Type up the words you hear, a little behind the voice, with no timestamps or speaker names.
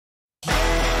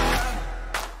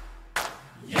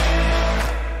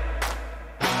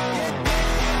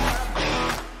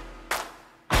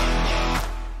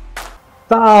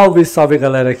Salve, salve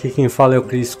galera, aqui quem fala é o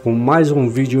Chris com mais um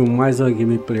vídeo, mais uma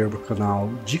gameplay do canal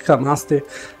Dica Master.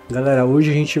 Galera,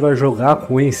 hoje a gente vai jogar,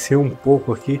 conhecer um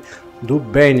pouco aqui do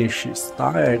Banishers,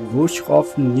 tá? É Ghost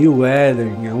of New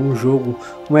Eden, é um jogo,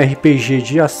 um RPG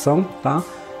de ação, tá?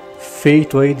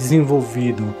 Feito aí,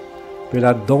 desenvolvido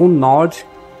pela Download.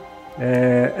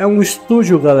 É um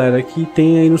estúdio, galera, que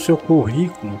tem aí no seu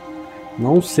currículo.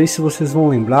 Não sei se vocês vão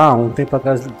lembrar, um tempo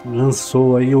atrás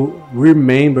lançou aí o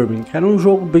Remember Me, que era um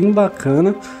jogo bem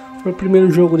bacana. Foi o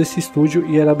primeiro jogo desse estúdio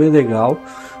e era bem legal.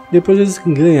 Depois eles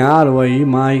ganharam aí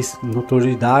mais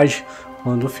notoriedade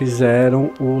quando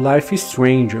fizeram o Life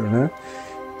Stranger, né?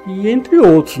 E entre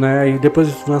outros, né? E depois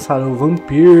eles lançaram o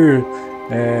Vampire.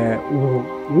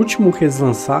 O último que eles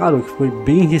lançaram, que foi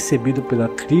bem recebido pela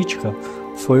crítica,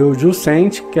 foi o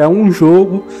Vsync, que é um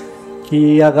jogo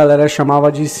que a galera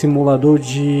chamava de simulador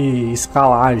de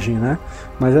escalagem, né?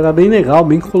 Mas era bem legal,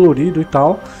 bem colorido e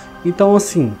tal. Então,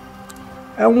 assim,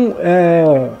 é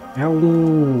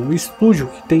um estúdio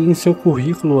que tem em seu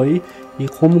currículo aí e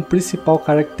como principal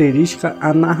característica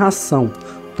a narração,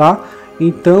 tá?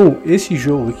 Então, esse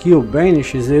jogo aqui, o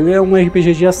Banishers, ele é um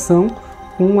RPG de ação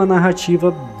com uma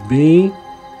narrativa bem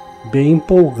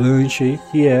empolgante aí,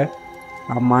 que é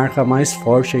a marca mais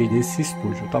forte aí desse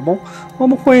estúdio, tá bom?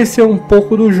 Vamos conhecer um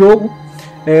pouco do jogo.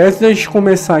 Antes da gente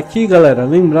começar aqui, galera,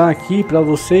 lembrar aqui para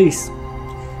vocês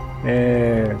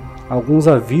alguns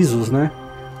avisos, né?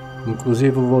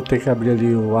 Inclusive eu vou ter que abrir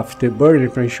ali o Afterburner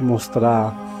para a gente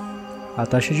mostrar a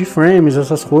taxa de frames,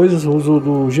 essas coisas. O uso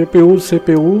do GPU, do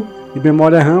CPU e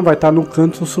memória RAM vai estar no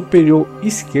canto superior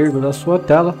esquerdo da sua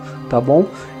tela, tá bom?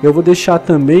 Eu vou deixar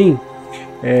também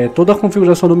toda a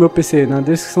configuração do meu PC na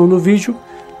descrição do vídeo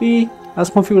e as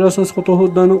configurações que eu estou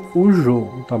rodando o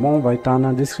jogo, tá bom? Vai estar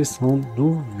na descrição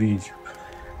do vídeo.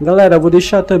 Galera, eu vou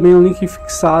deixar também o link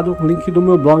fixado, o link do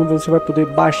meu blog, você vai poder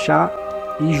baixar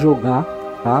e jogar,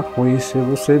 tá? Conhecer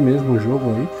você mesmo o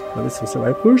jogo aí, para ver se você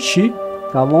vai curtir,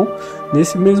 tá bom?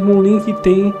 Nesse mesmo link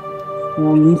tem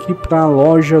o link para a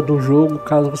loja do jogo,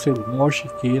 caso você goste e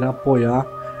queira apoiar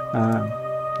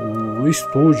o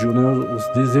estúdio, né, os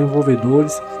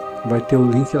desenvolvedores. Vai ter o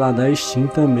link lá da Steam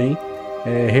também.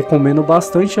 Recomendo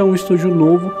bastante, é um estúdio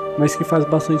novo, mas que faz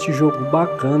bastante jogo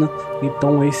bacana.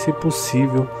 Então aí, se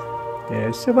possível,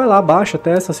 você vai lá, baixa,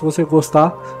 testa, se você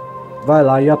gostar, vai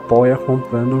lá e apoia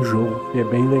comprando o jogo, que é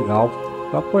bem legal,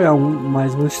 para apoiar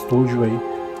mais um estúdio aí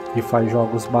que faz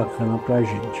jogos bacanas pra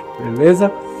gente,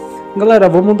 beleza? Galera,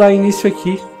 vamos dar início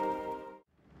aqui.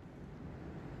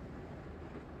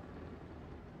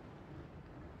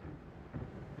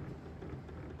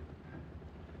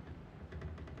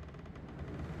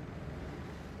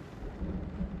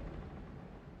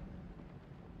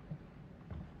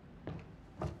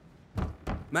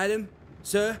 Madam,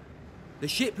 sir, the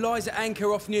ship lies at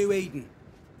anchor off New Eden.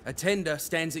 A tender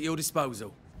stands at your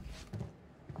disposal.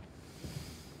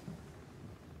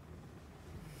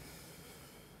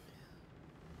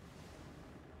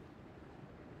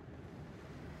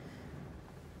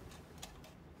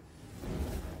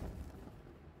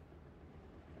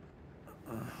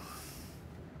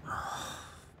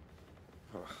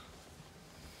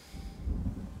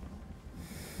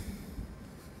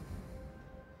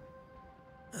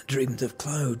 Dreamed of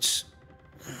clouds,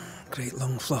 great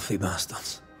long fluffy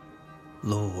bastards,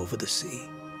 low over the sea.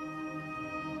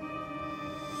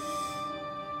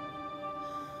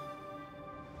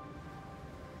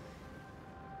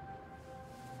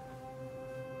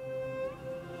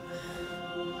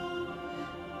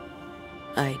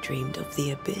 I dreamed of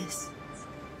the abyss,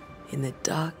 in the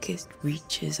darkest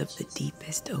reaches of the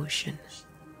deepest ocean.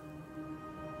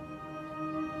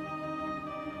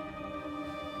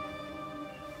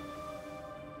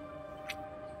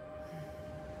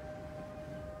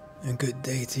 A good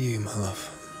day to you, my love.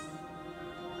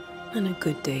 And a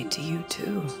good day to you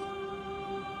too.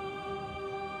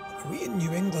 Are we in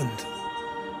New England?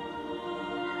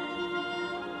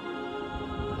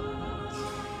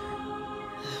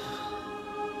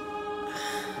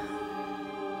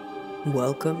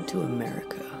 Welcome to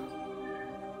America.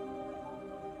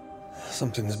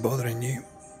 Something's bothering you.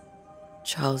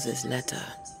 Charles's letter.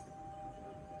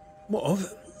 What of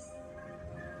it?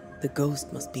 The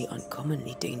ghost must be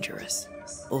uncommonly dangerous,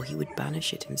 or he would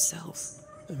banish it himself.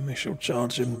 And we shall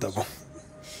charge him double.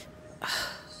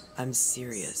 I'm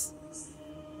serious.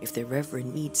 If the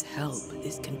Reverend needs help,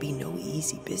 this can be no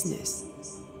easy business.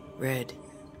 Red,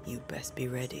 you best be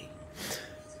ready.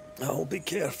 I'll be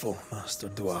careful, Master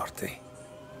Duarte.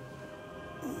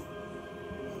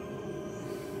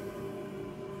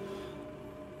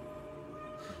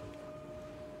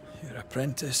 Your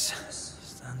apprentice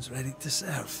stands ready to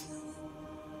serve.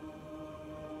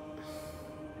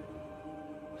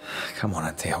 Come on,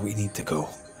 Ante, we need to go.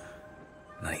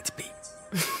 I need to pee.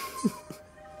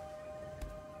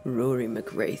 Rory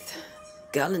McWraith,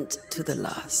 gallant to the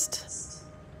last.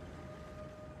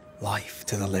 Life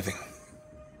to the living,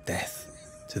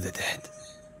 death to the dead.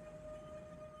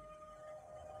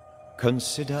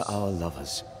 Consider our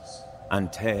lovers,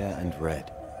 Antea and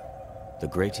Red, the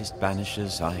greatest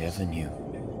banishers I ever knew.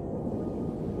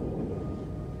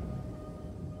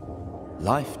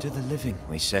 Life to the living,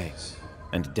 we say,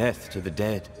 and death to the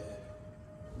dead.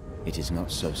 It is not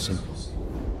so simple.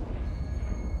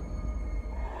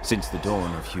 Since the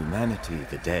dawn of humanity,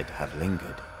 the dead have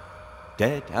lingered.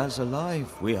 Dead as alive,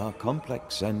 we are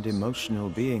complex and emotional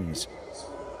beings.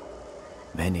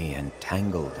 Many and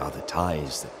tangled are the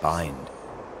ties that bind.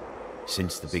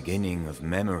 Since the beginning of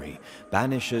memory,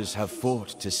 banishers have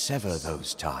fought to sever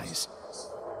those ties.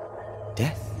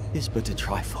 Death is but a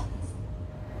trifle.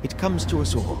 It comes to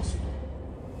us all.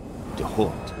 To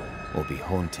haunt or be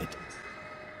haunted.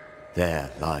 There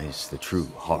lies the true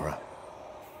horror.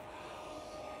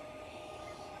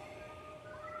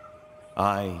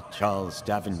 I, Charles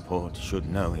Davenport, should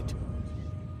know it.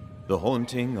 The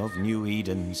haunting of New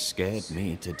Eden scared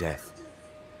me to death.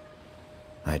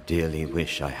 I dearly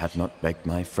wish I had not begged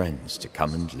my friends to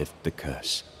come and lift the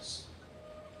curse.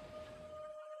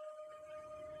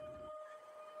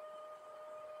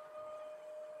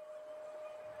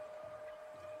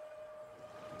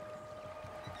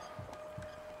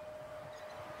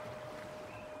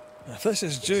 If this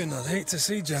is June, I'd hate to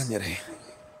see January.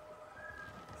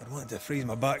 I'd want to freeze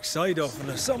my backside off in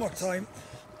the summertime.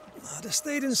 I'd have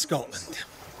stayed in Scotland.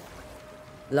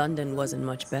 London wasn't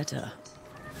much better.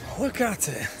 Look at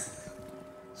it.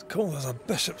 As cold as a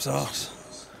bishop's arse.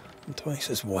 And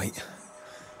twice as white.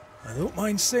 I don't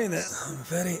mind saying it, I'm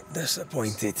very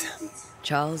disappointed.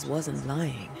 Charles wasn't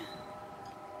lying.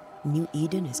 New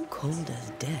Eden is cold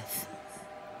as death.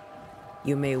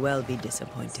 You may well be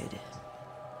disappointed.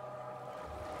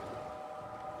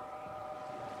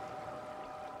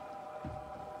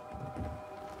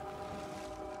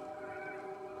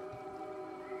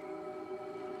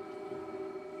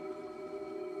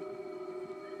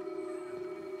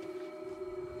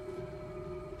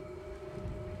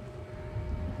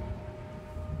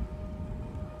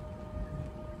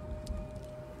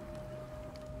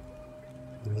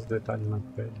 Os detalhes na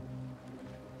pele.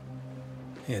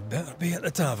 You'd better be at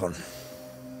the tavern.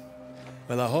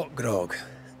 With a hot grog.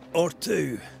 Or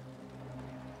two.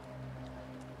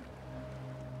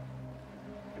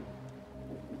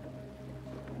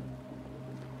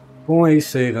 Bom, é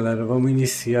isso aí, galera. Vamos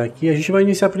iniciar aqui. A gente vai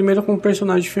iniciar primeiro com um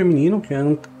personagem feminino, que é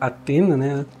a Athena,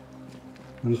 né?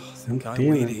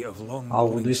 Athena,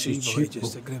 algo desse tipo.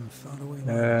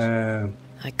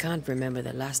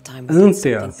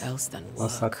 Antea.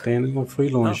 Nossa, Athena não foi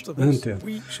longe. Antea.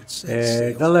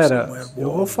 Galera,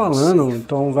 eu vou falando,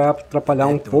 então vai atrapalhar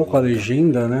um pouco a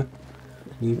legenda, né?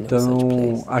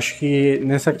 Então, acho que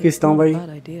nessa questão vai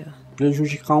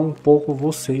prejudicar um pouco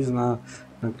vocês na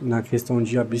questão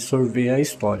de absorver a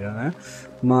história, né?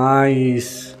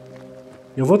 Mas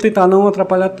eu vou tentar não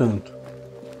atrapalhar tanto.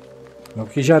 O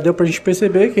que já deu pra gente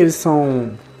perceber que eles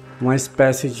são uma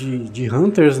espécie de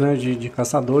hunters, né? De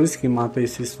caçadores que matam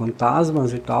esses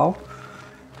fantasmas e tal.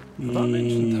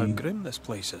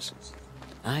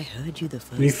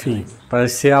 Enfim,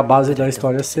 parece ser a base da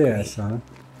história ser essa, né?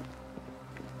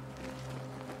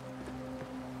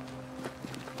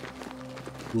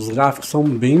 Os gráficos são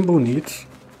bem bonitos.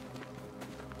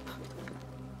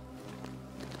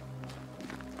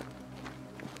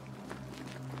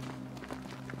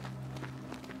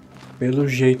 Pelo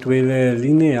jeito ele é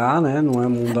linear, né? Não é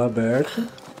mundo aberto.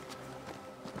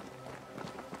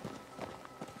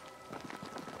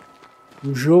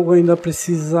 O jogo ainda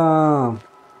precisa...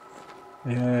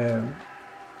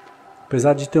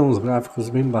 apesar de ter uns gráficos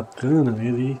bem bacanas,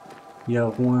 ele em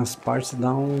algumas partes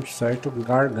dá um certo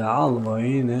gargalo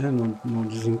aí, né? No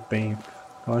desempenho.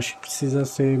 Eu acho que precisa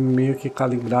ser meio que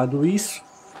calibrado isso.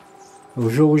 O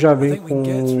jogo já vem com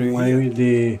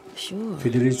AMD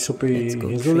Fidelity Super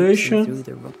Resolution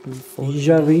e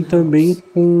já vem também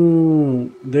com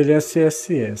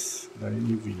DLSS da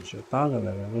NVIDIA, tá,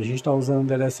 galera? A gente está usando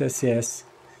DLSS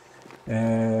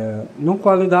não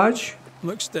qualidade.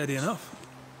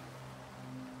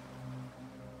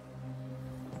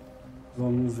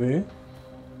 Vamos ver.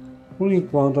 Por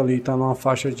enquanto ali está numa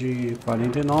faixa de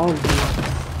 49.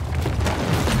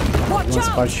 Algumas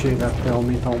partes chegam até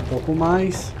aumentar um pouco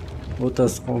mais,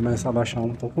 outras começam a baixar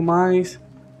um pouco mais,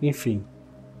 enfim.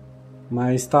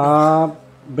 Mas tá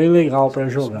bem legal para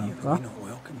jogar, tá?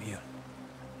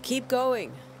 Keep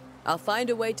going. I'll find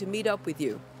a way to meet up with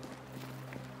you.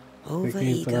 Tem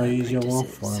que entrar aí de alguma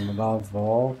forma, dar a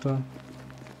volta.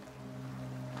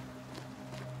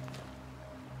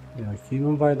 E aqui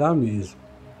não vai dar mesmo.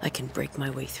 I can break my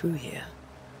way through here.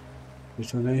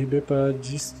 Pressione RB para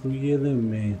destruir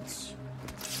elementos.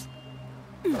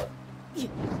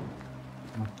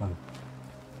 Ah, tá.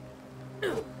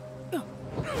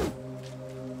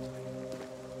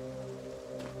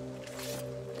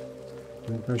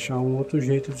 Tem que achar um outro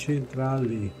jeito de entrar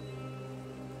ali.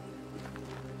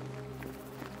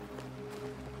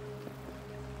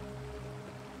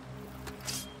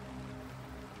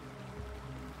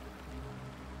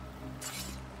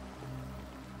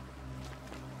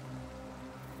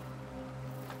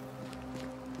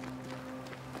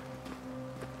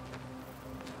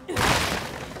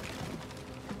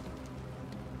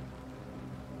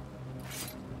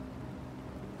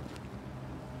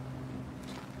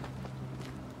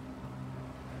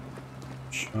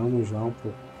 Chamo já um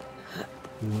pouco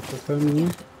em outro caminho.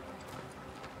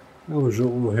 É um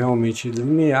jogo realmente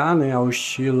linear, né, ao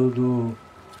estilo do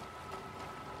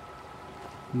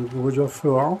God of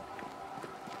War.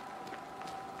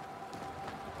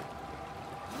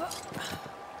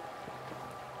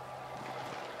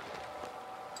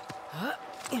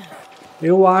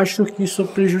 Eu acho que isso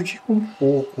prejudica um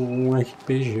pouco um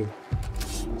RPG.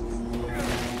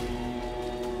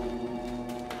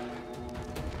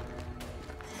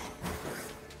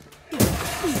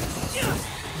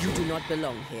 Not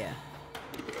belong here.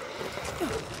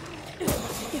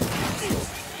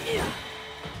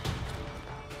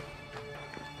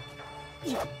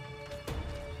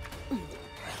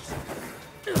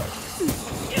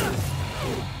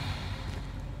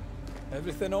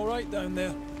 Everything all right down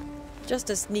there? Just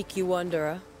a sneaky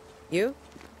wanderer. You?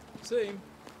 Same,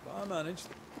 but I managed.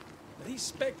 Are these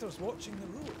spectres watching the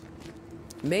road?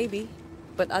 Maybe.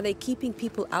 But are they keeping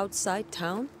people outside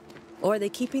town? Or are they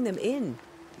keeping them in?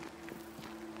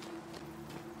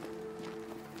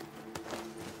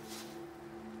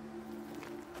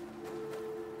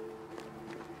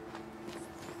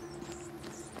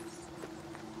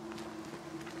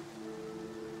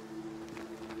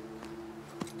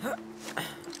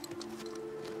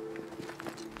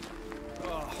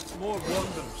 More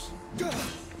wonders.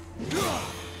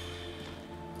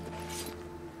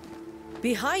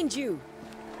 Behind you!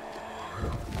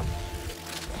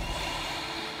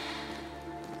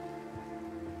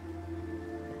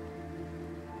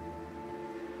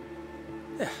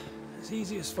 Yeah, as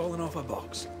easy as falling off a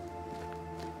box.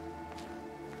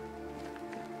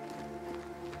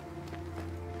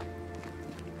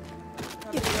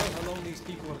 Can't tell how long these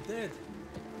people are dead.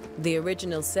 The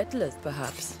original settlers,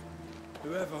 perhaps.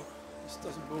 Whoever, this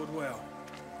doesn't bode well.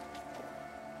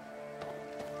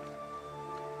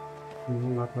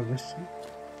 Vamos lá para ver se...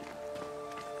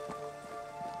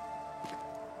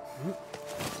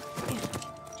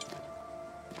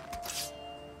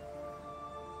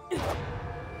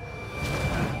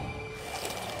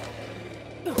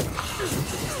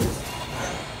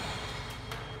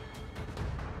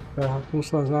 Ferra com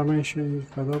suas armas, encher o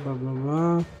indicador, blá blá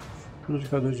blá. O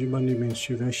indicador de banimento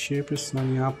estiver cheio, precisa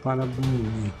alinhar para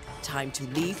banir. Time to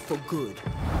leave for good.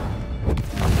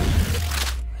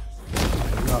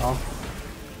 Legal.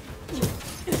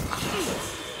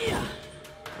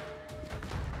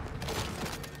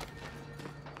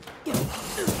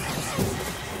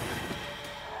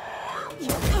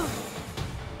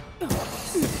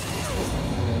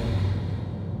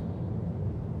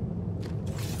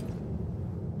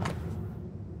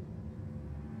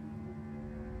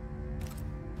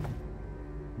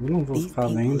 Eu não vou ficar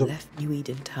lendo. Left New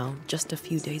Eden town just a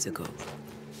few days ago.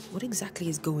 What exactly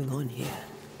is going on here?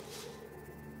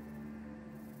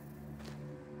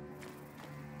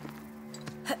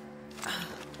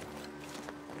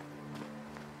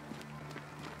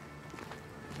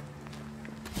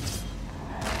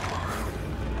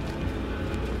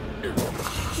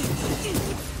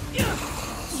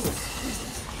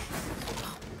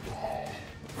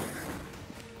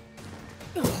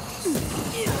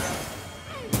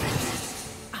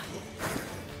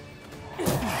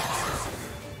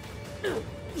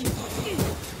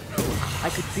 I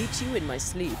could beat you in my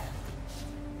sleep.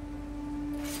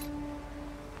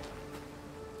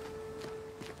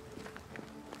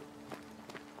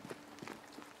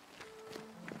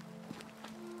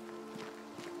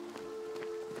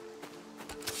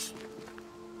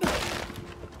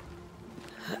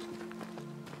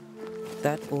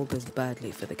 That augurs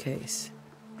badly for the case.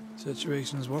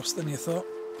 Situation's worse than you thought.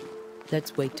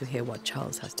 Let's wait to hear what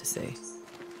Charles has to say.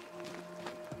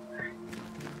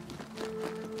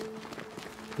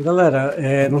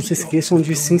 Galera, não se esqueçam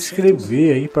de se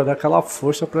inscrever aí para dar aquela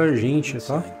força pra gente,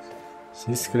 tá? Se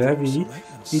inscreve aí.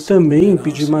 E também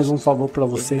pedir mais um favor para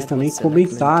vocês também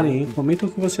comentarem, hein? Comenta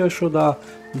o que você achou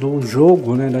do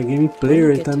jogo, né? Da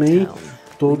gameplay e também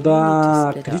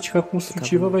toda crítica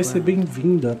construtiva vai ser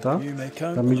bem-vinda, tá?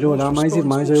 Para melhorar mais e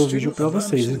mais aí o vídeo para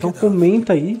vocês. Então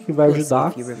comenta aí que vai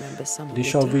ajudar.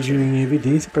 Deixar o vídeo em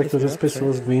evidência para que outras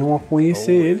pessoas venham a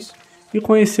conhecer ele e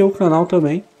conhecer o canal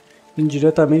também.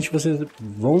 Indiretamente vocês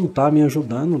vão estar me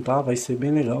ajudando, tá? Vai ser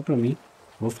bem legal para mim.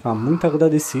 Vou ficar muito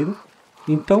agradecido.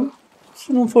 Então,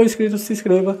 se não for inscrito, se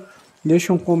inscreva,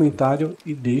 deixa um comentário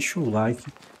e deixa o like,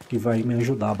 que vai me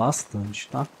ajudar bastante,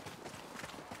 tá?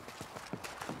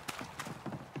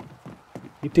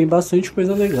 E tem bastante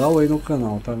coisa legal aí no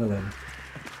canal, tá, galera?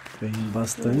 Tem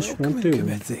bastante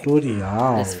conteúdo,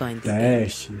 tutorial,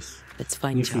 testes,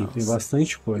 enfim, tem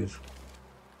bastante coisa.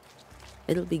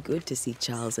 It'll be good to see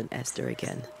Charles and Esther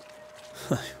again.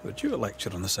 Would you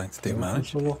lecture on the sanctity of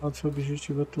marriage? Colocar seu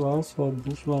objetivo atual, sua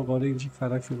bússola agora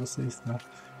indicará que você está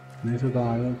dentro da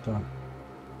área Alta.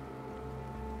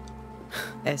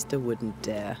 Esther wouldn't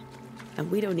dare. And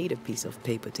we don't need a piece of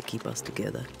paper to keep us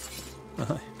together.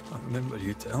 I remember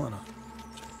you telling her.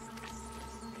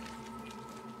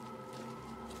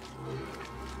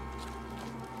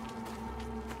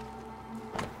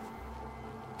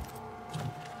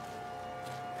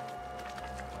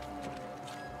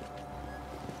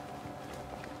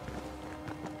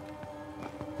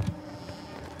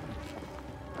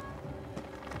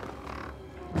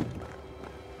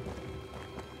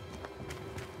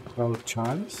 Para o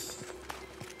Charles.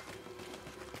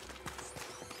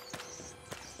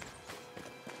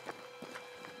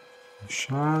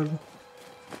 Fechado.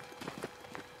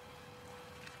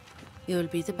 You'll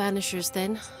be the Banishers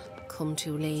then? Come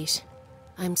too late.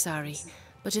 I'm sorry,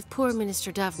 but if poor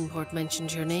Minister Davenport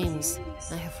mentioned your names,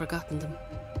 I have forgotten them.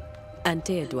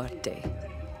 Ante Duarte.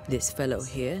 This fellow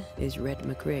here is Red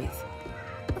McWraith.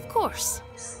 Of course.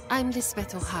 I'm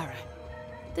Lisbeth O'Hara.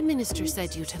 The Minister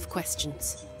said you'd have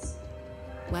questions.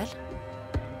 Well?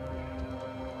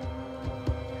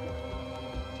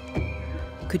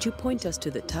 Could you point us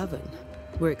to the tavern?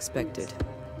 We're expected.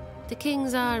 The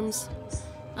King's Arms.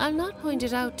 I'll not point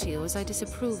it out to you as I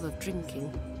disapprove of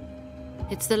drinking.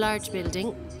 It's the large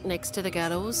building, next to the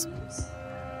gallows.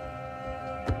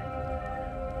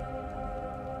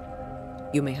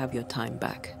 You may have your time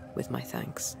back, with my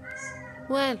thanks.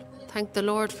 Well, thank the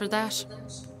Lord for that.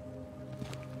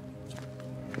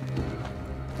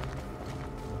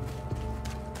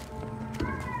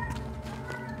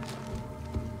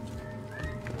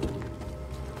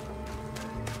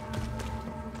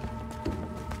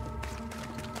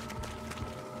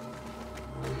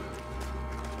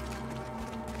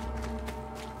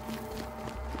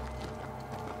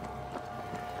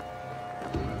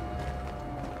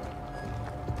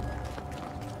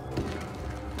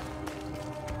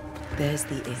 There's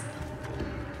the inn.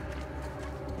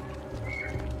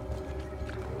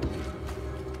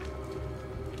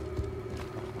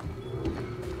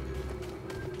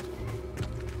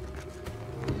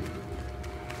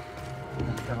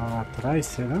 Aquela lá atrás,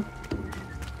 será?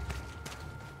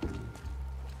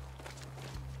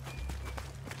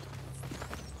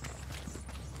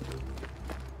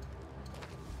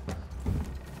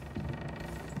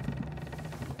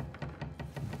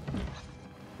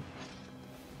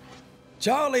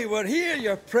 Charlie, we're here.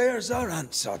 Your prayers are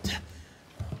answered.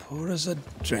 Pour us a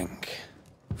drink.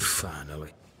 Finally.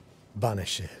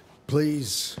 Banisher,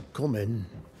 please come in.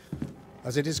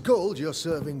 As it is called, your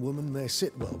serving woman may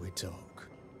sit while we talk.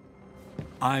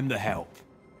 I'm the help.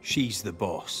 She's the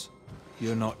boss.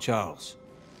 You're not Charles.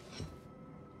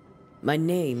 My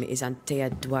name is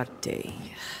Antea Duarte.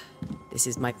 This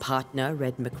is my partner,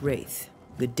 Red McWraith.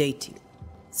 Good day to you,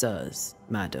 sirs,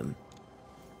 madam.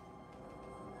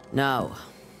 Now,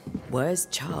 where's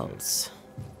Charles?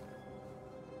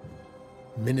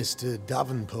 Minister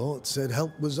Davenport said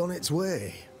help was on its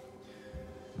way.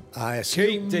 I Keep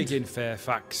assumed... digging,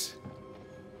 Fairfax.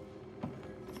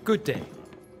 Good day.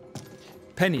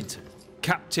 Pennington,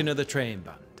 captain of the train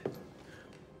band.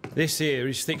 This here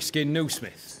is thick-skinned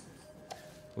Newsmith.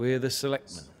 We're the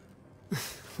selectmen.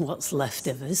 What's left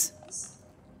of us?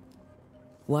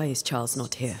 Why is Charles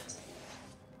not here?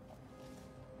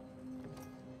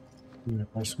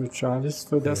 Acho que o Charles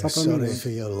foi We're dessa sorry família. for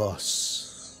your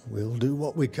loss. We'll do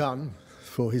what we can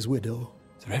for his widow.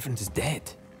 The Reverend is dead.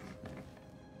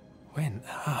 When?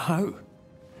 How?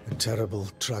 A terrible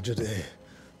tragedy.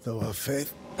 Though our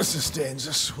faith sustains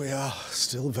us, we are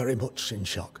still very much in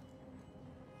shock.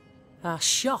 Our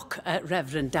shock at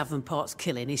Reverend Davenport's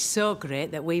killing is so great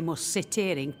that we must sit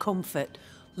here in comfort,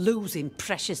 losing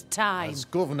precious time. As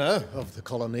governor of the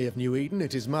colony of New Eden,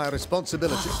 it is my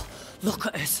responsibility. Look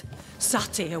at us,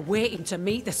 sat here waiting to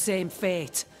meet the same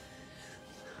fate.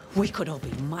 We could all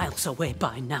be miles away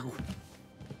by now.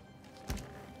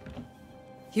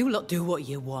 You lot do what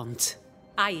you want.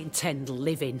 I intend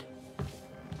living.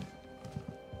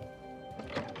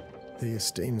 The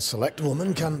esteemed select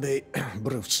woman can be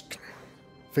brusque.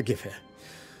 Forgive her.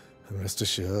 And rest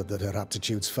assured that her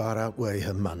aptitudes far outweigh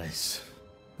her manners.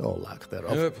 Or lack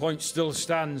thereof. Her point still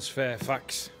stands,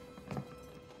 Fairfax.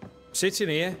 Sitting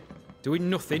here, doing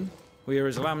nothing, we are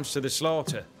as lambs to the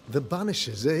slaughter. The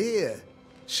Banishers are here.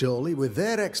 Surely with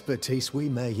their expertise we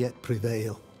may yet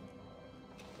prevail.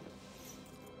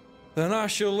 Then I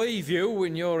shall leave you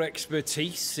and your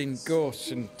expertise in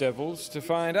ghosts and devils to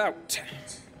find out.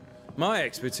 My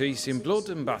expertise in blood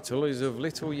and battle is of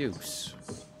little use.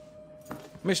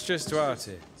 Mistress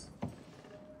Duarte,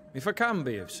 if I can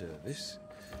be of service,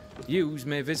 yous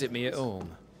may visit me at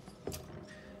home.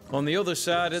 On the other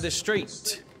side of the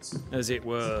street, as it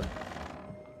were.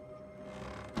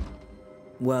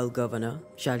 Well, Governor,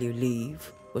 shall you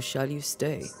leave or shall you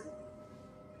stay?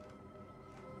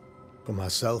 For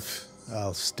myself,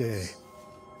 I'll stay.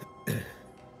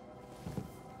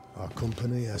 Our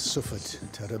company has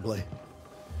suffered terribly.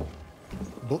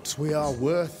 But we are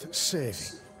worth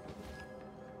saving.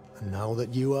 And now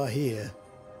that you are here,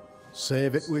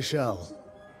 save it we shall.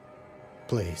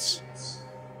 Please,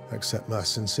 accept my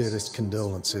sincerest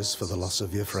condolences for the loss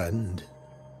of your friend.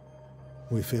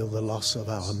 We feel the loss of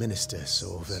our minister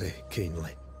so very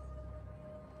keenly.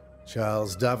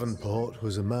 Charles Davenport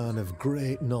was a man of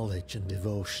great knowledge and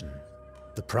devotion.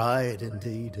 The pride,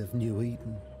 indeed, of New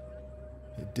Eden.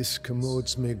 It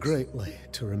discommodes me greatly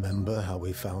to remember how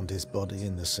we found his body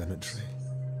in the cemetery.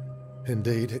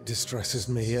 Indeed, it distresses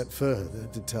me yet further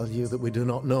to tell you that we do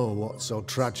not know what so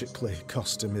tragically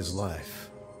cost him his life.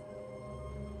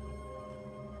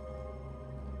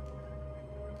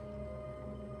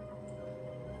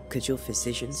 Could your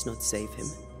physicians not save him?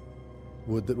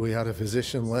 Would that we had a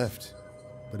physician left,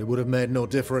 but it would have made no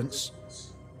difference.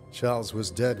 Charles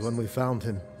was dead when we found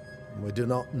him, and we do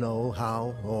not know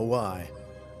how or why.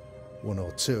 One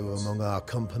or two among our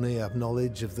company have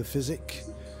knowledge of the physic.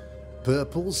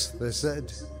 Purples, they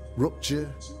said, rupture,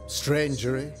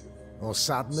 strangery, or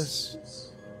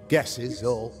sadness. Guesses,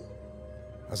 all.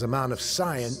 As a man of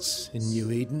science in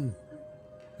New Eden,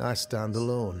 I stand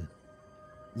alone.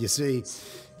 You see,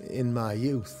 in my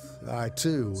youth, I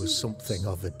too was something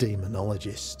of a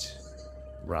demonologist.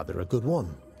 Rather a good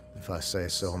one, if I say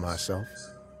so myself.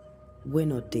 We're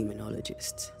not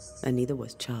demonologists, and neither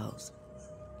was Charles.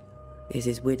 Is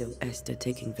his widow Esther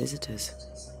taking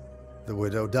visitors? The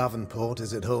widow Davenport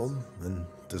is at home, and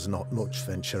does not much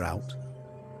venture out.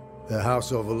 Their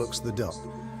house overlooks the dock.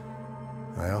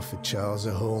 I offered Charles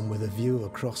a home with a view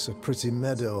across a pretty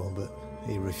meadow, but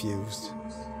he refused.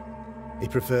 He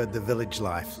preferred the village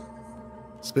life.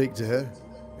 Speak to her,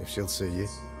 if she'll see you.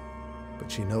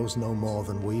 But she knows no more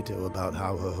than we do about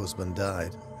how her husband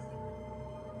died.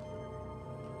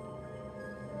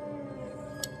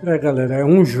 Galera, é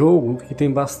um jogo que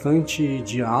tem bastante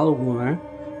diálogo, né?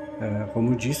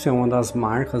 Como eu disse, é uma das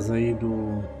marcas aí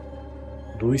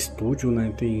do estúdio,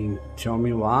 né? Tem Tell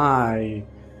Me Why,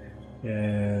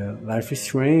 Life is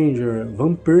Stranger,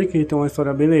 Vampire, que tem uma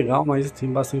história bem legal, mas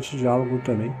tem bastante diálogo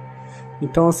também.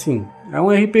 Então, assim, é um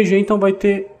RPG, então vai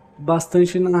ter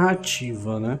bastante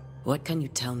narrativa, né? What can you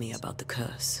tell me about the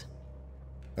curse?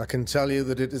 I can tell you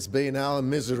that it has been our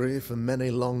misery for many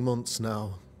long months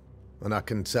now. And I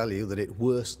can tell you that it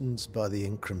worsens by the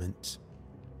increment.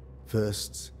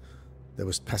 First, there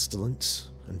was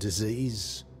pestilence and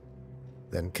disease.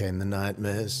 Then came the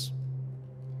nightmares.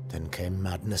 Then came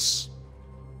madness.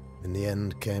 In the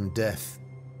end came death.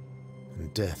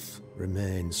 And death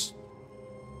remains.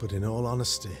 But in all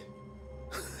honesty,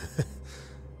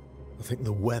 I think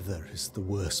the weather is the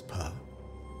worst part.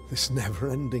 This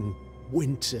never-ending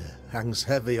winter hangs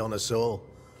heavy on us all.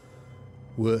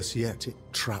 Worse yet, it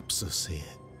traps us here.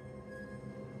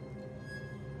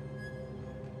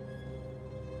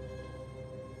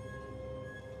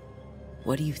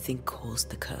 What do you think caused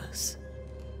the curse?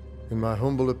 In my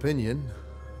humble opinion,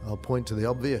 I'll point to the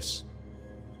obvious.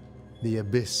 The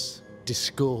abyss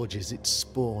disgorges its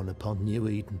spawn upon New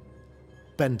Eden,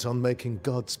 bent on making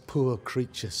God's poor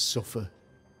creatures suffer.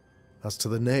 As to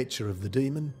the nature of the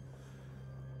demon,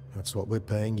 that's what we're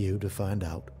paying you to find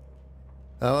out.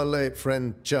 Our late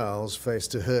friend Charles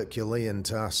faced a Herculean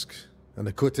task and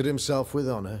acquitted himself with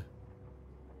honor.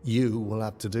 You will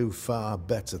have to do far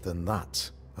better than that,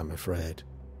 I'm afraid.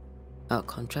 Our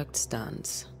contract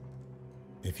stands.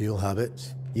 If you'll have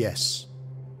it, yes.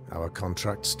 Our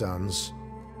contract stands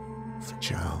for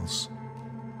Charles.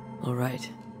 All right.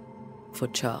 For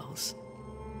Charles.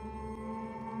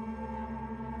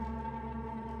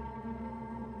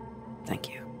 Thank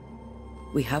you.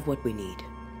 We have what we need.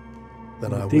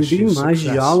 Then I Tem wish you bem mais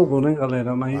success. diálogo, né,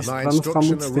 galera? Mas My pra não ficar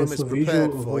muito instruction room extenso is o vídeo,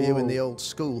 prepared eu for you in vou the old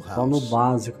só no schoolhouse.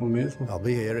 básico mesmo. I'll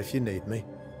be here if you need me.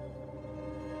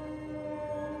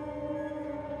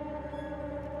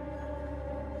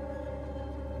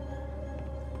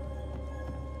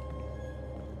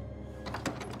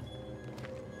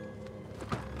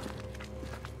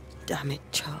 Damn it,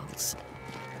 Charles.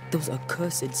 Those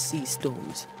accursed sea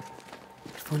storms.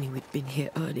 If only we'd been here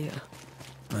earlier.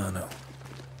 No.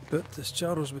 But as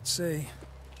Charles would say,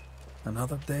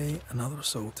 another day, another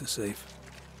soul to save.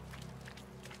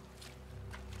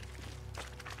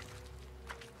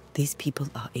 These people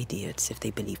are idiots if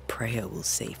they believe prayer will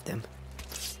save them.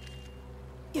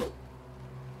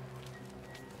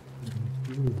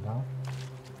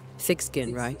 Thick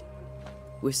skin, right?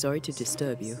 We're sorry to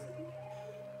disturb you.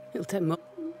 He'll take more.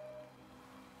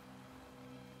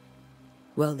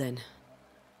 Well then,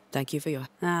 thank you for your...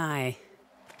 Aye.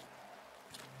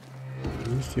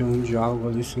 Tem diálogo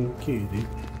ali sem querer.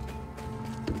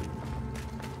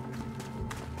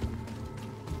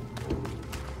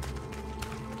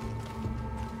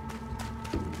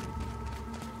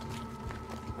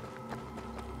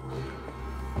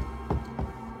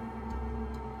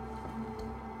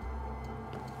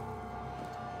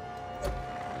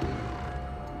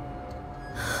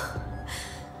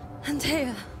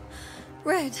 Antea,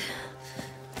 Red.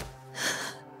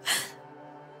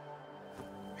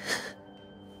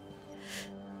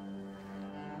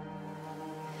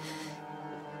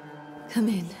 Come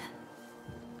in.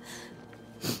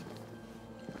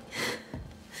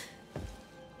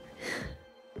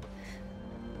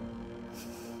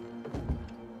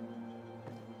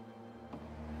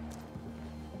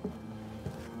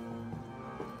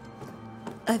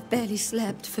 I've barely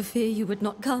slept for fear you would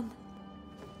not come.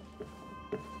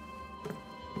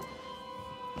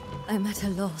 I'm at a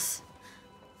loss.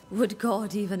 Would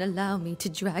God even allow me to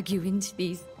drag you into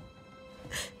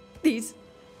these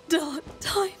dark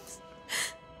times?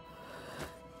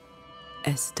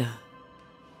 Esther,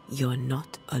 you're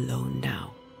not alone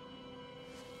now.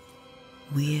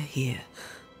 We're here.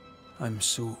 I'm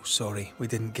so sorry we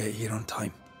didn't get here on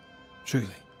time. Truly.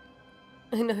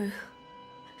 I know.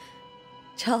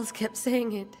 Charles kept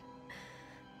saying it.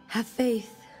 Have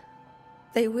faith.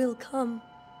 They will come.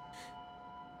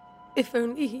 If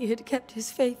only he had kept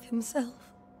his faith himself.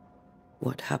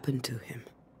 What happened to him?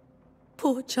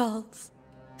 Poor Charles.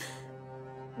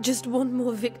 Just one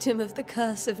more victim of the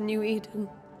curse of New Eden.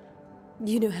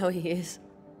 You know how he is.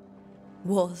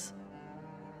 Was.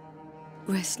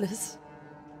 Restless.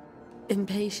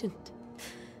 Impatient.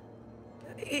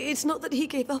 It's not that he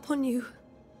gave up on you,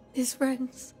 his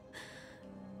friends,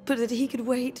 but that he could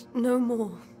wait no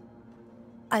more.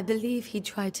 I believe he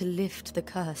tried to lift the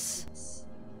curse.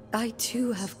 I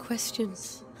too have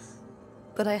questions,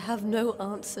 but I have no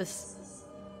answers.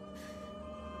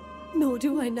 Nor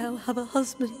do I now have a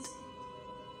husband.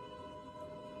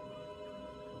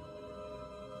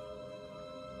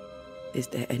 Is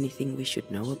there anything we should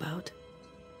know about?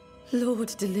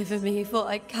 Lord, deliver me, for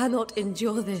I cannot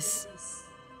endure this.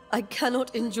 I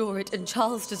cannot endure it, and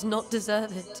Charles does not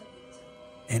deserve it.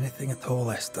 Anything at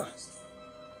all, Esther.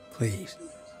 Please.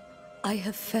 I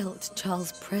have felt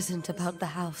Charles present about the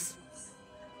house.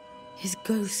 His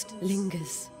ghost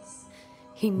lingers.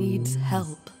 He needs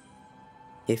help.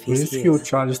 If Por he's isso que here, o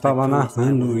Charles estava I promise I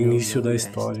narrando will o know início your da best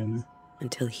história, né?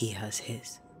 until he has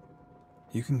his.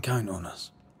 You can count on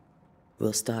us.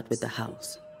 We'll start with the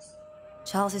house.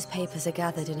 Charles's papers are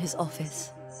gathered in his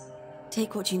office.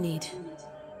 Take what you need.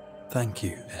 Thank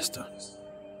you, Esther.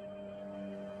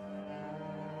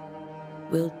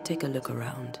 We'll take a look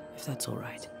around, if that's all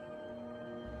right.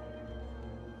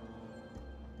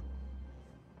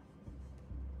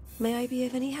 May I be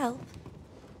of any help?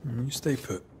 You stay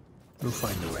put. We'll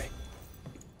find a way.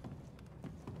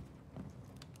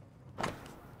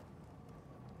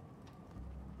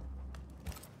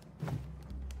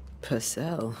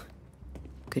 Purcell,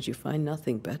 could you find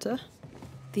nothing better?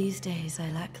 These days I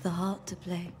lack the heart to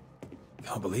play.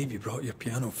 Can't believe you brought your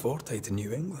pianoforte to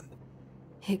New England.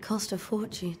 It cost a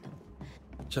fortune.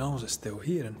 Charles is still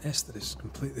here and Esther is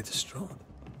completely distraught.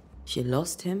 She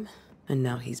lost him, and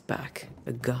now he's back,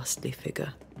 a ghastly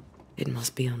figure. It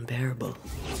must be unbearable.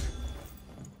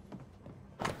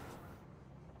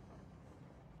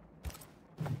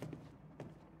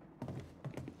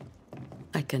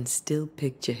 I can still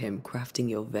picture him crafting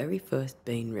your very first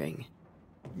Bane ring.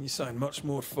 You sound much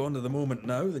more fond of the moment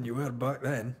now than you were back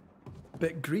then.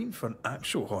 Bit green for an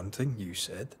actual haunting, you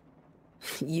said.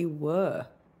 You were.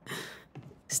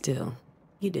 Still,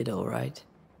 you did all right.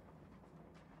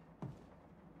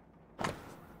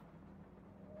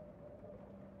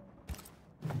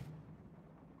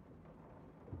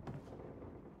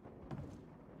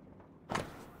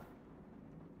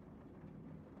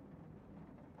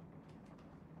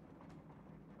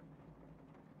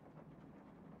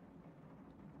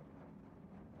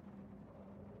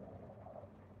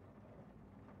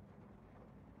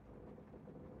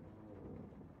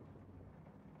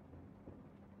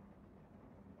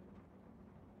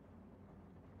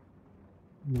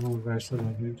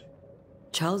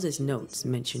 Charles's notes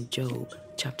mention Job,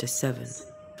 chapter 7,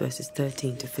 verses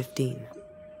 13 to 15.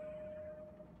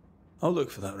 I'll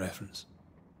look for that reference.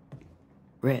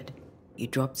 Red, you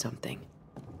dropped something.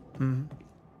 Hmm.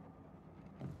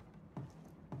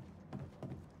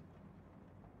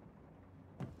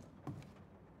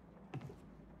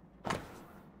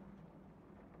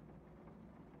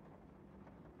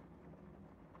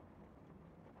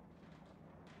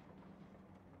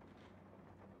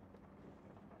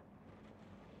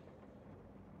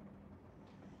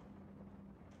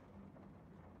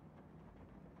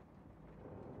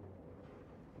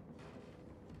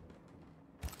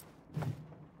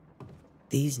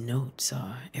 These notes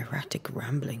are erratic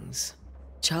ramblings.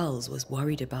 Charles was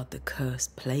worried about the curse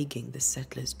plaguing the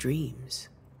settlers' dreams.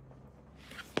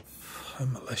 How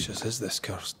malicious is this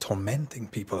curse, tormenting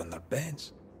people in their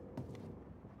beds?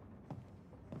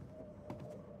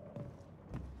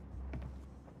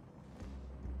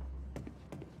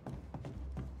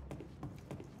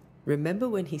 Remember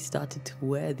when he started to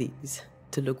wear these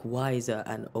to look wiser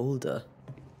and older?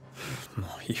 No,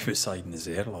 he was hiding his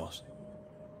hair loss.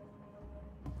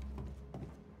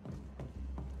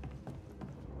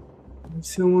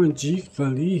 Isso é uma dica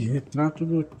ali, retrato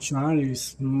do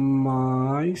Charles,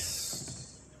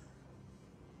 mas...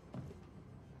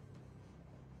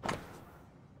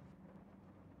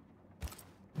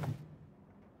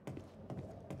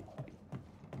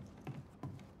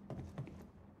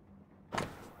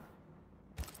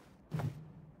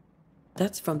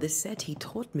 That's from the set he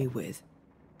taught me with.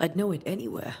 I'd know it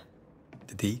anywhere.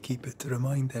 Did he keep it to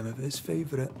remind him of his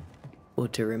favourite? Or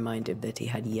to remind him that he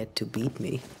had yet to beat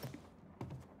me.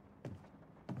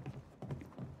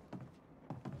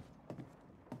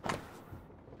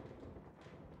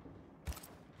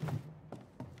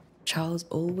 Charles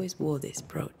always wore this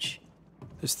brooch.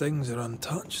 His things are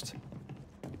untouched.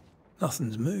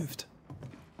 Nothing's moved.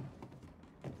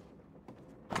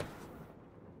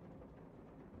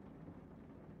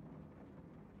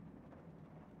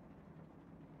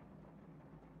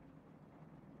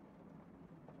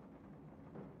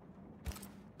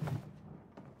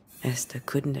 Esther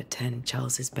couldn't attend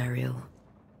Charles's burial.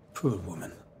 Poor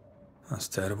woman. That's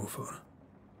terrible for her.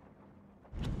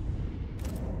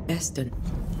 Esther...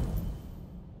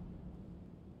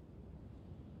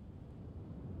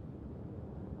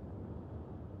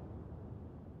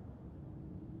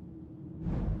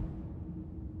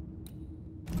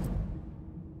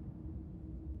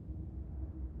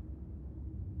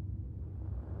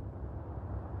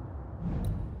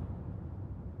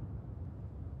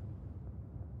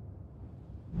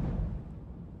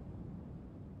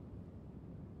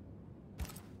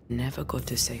 Never got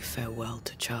to say farewell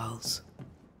to Charles.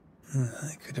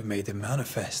 I could have made him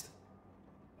manifest.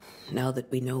 Now that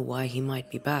we know why he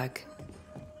might be back,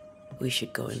 we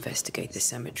should go investigate the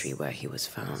cemetery where he was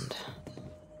found.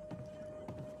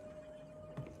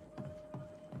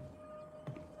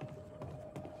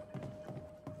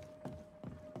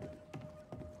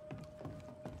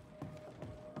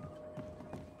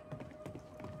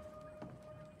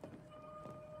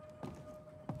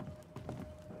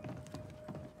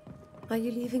 Are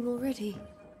you leaving already?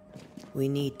 We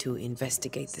need to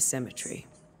investigate the cemetery.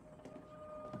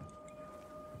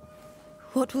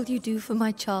 What will you do for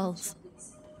my Charles?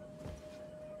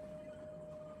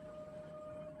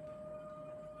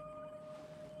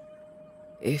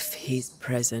 If he's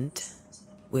present,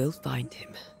 we'll find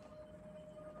him.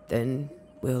 Then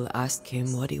we'll ask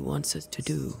him what he wants us to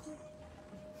do.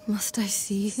 Must I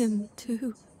see him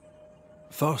too?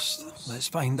 First, let's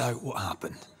find out what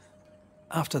happened.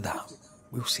 After that,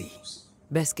 we'll see.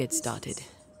 Best get started.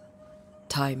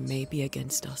 Time may be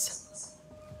against us.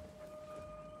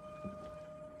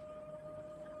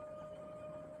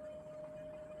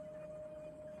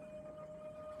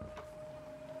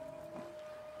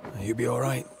 You'll be all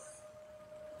right.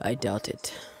 I doubt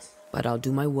it, but I'll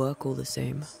do my work all the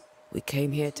same. We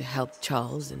came here to help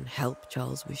Charles, and help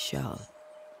Charles we shall.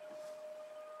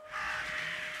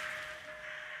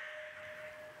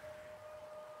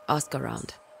 Ask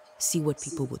around. See what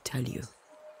people will tell you.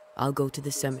 I'll go to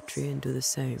the cemetery and do the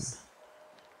same.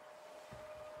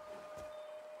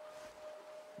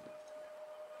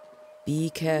 Be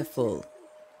careful.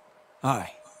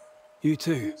 Aye. You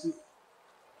too.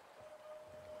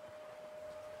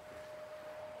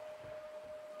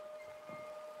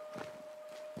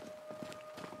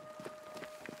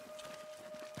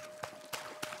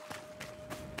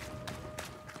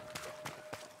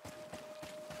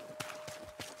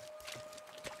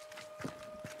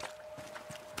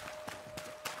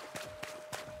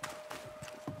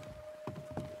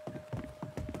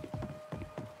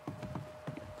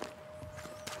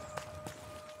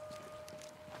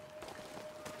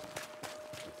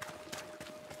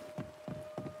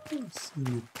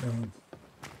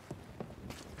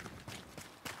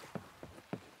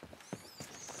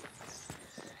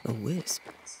 A wisp.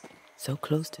 So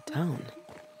close to town.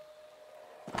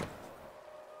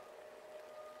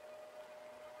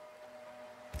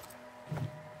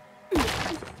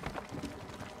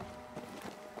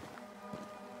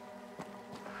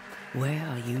 Where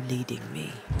are you leading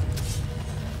me?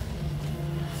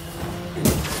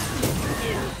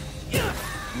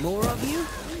 More of you?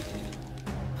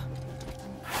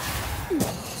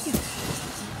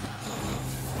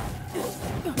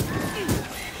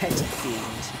 Petty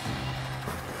fiend.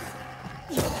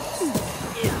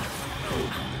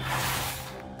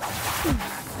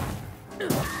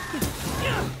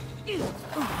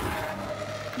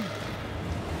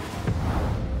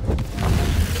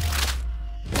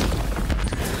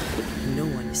 No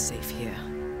one is safe here.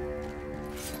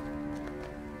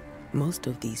 Most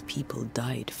of these people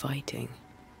died fighting.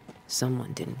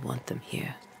 Someone didn't want them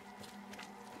here.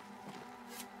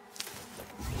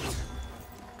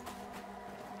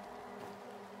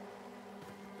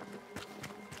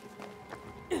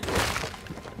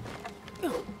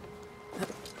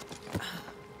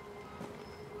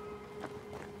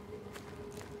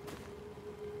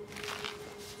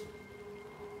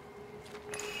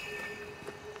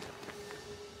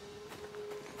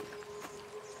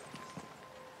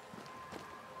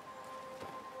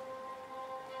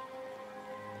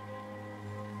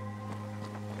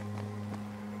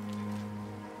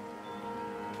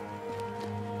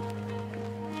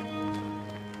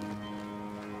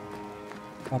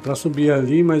 Dá pra subir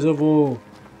ali, mas eu vou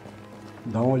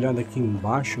dar uma olhada aqui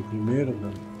embaixo primeiro,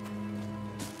 velho.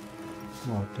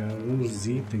 Ó, tem alguns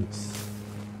itens.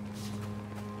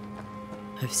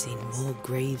 I've seen more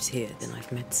graves here than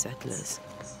I've met settlers.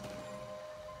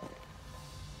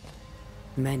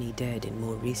 Many dead in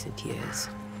more recent years.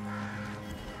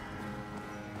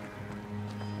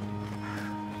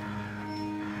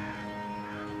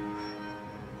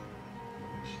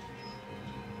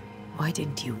 Why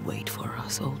didn't you wait for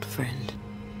us, old friend?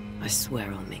 I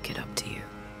swear I'll make it up to you.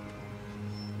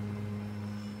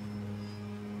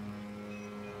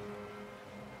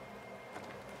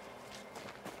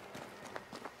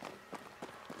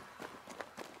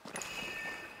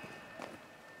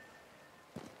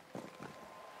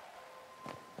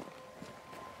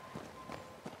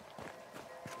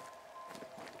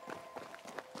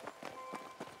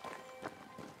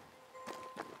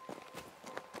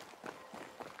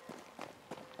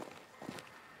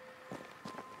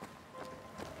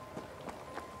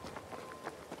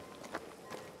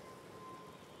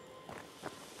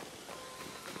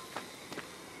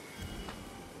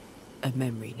 A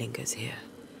memory lingers here.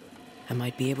 I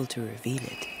might be able to reveal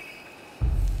it.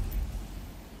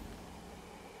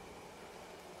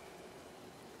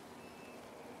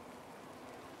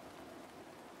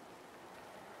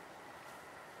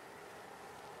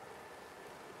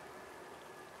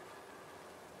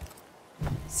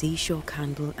 Seashore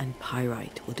candle and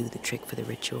pyrite will do the trick for the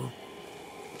ritual.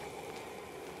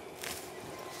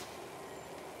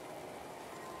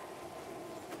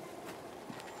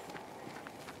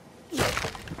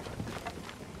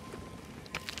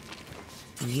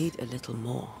 Need a little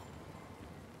more.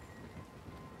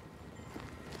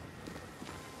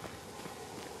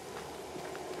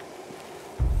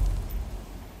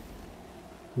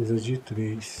 Coisa de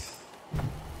 3.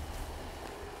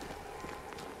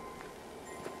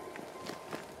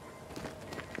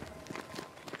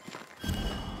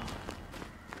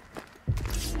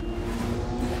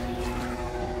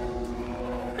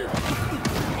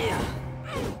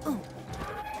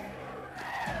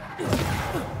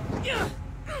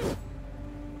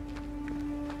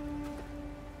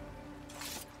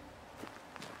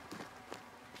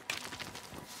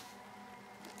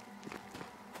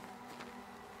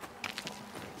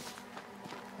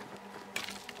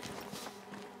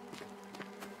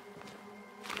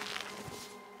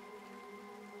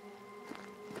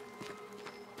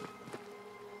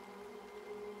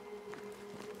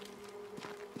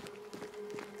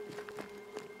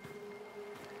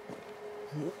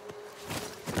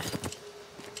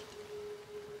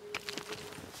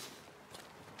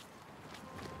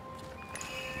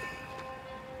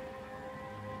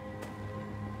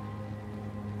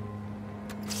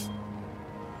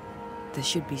 There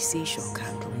should be seashore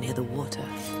candle near the water.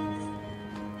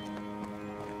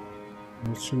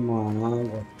 Última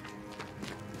água.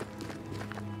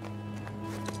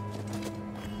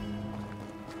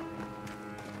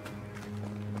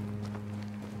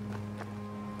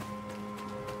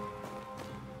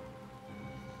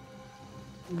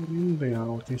 Não tem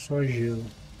água, tem só gelo.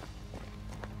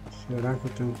 Será que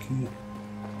eu tenho que ir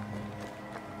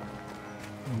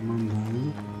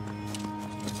mandando?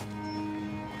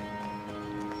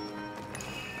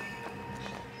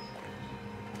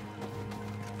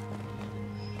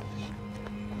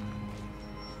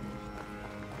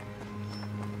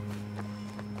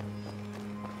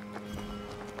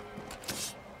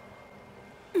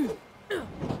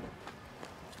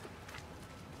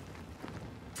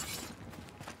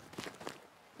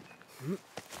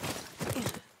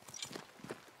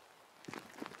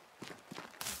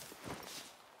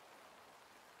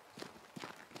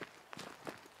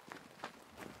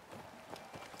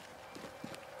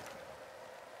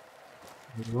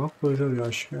 Alguma coisa ali, eu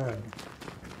acho que é.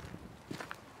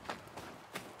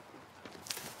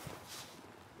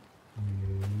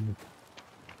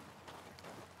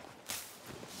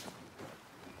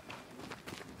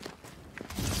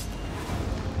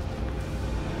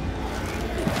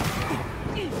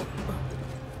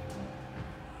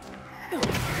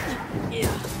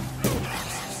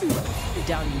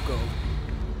 Down you go.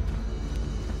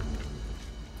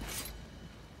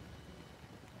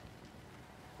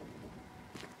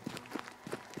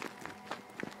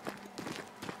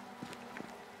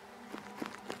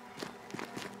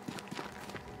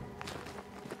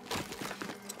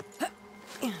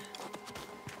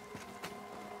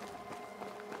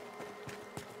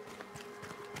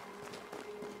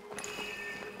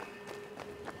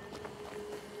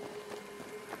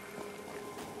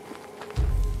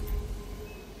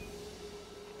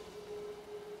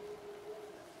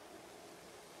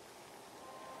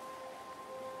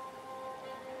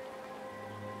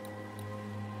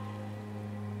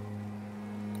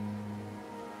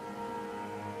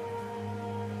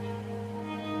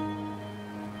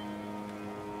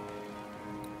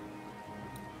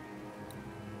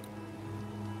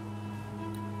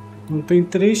 Então, tem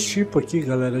três tipos aqui,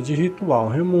 galera, de ritual.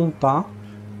 Remontar,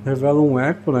 revela um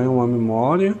eco, né, uma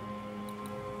memória.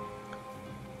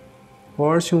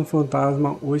 Force um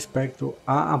fantasma ou espectro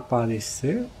a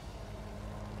aparecer.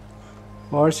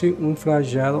 Force um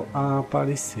flagelo a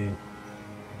aparecer.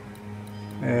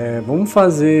 Vamos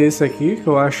fazer esse aqui, que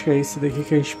eu acho que é esse daqui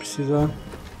que a gente precisa.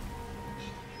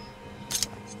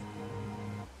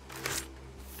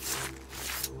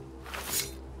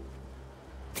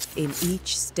 In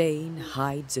each stain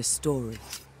hides a story.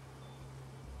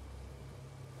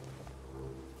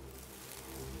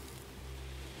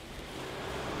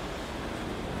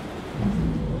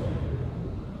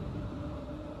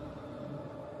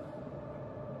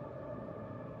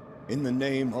 In the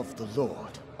name of the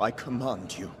Lord, I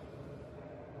command you.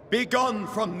 Be gone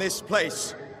from this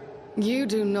place! You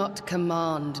do not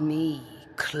command me,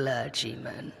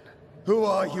 clergyman. Who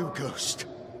are you, ghost?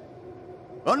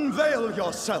 Unveil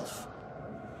yourself!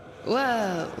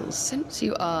 Well, since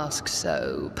you ask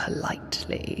so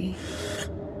politely...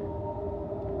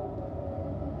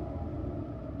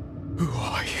 Who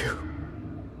are you?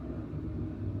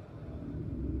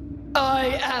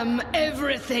 I am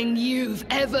everything you've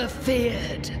ever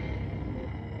feared.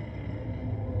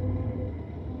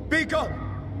 Be gone!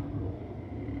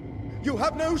 You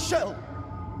have no shell,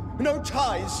 no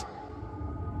ties,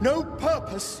 no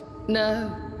purpose.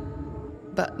 No,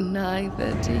 but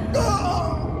neither do you.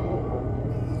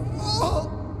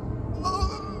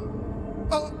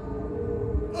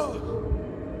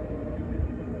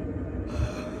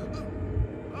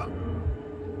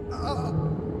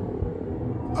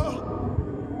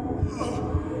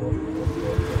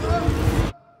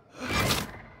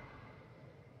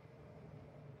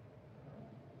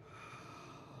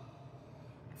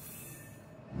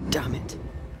 Damn it.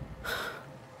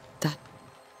 That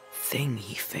thing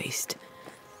he faced.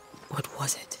 What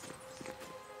was it?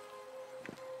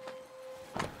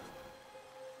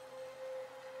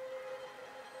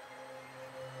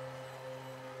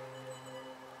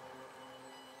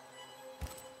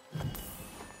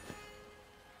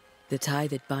 The tie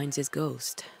that binds his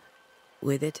ghost.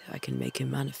 With it, I can make him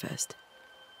manifest.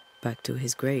 Back to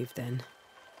his grave, then.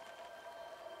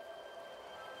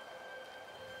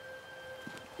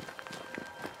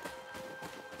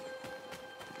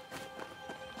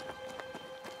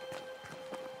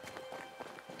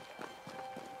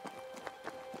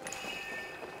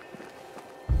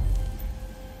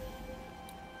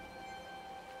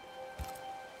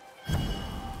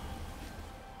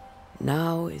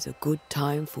 Now is a good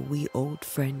time for we old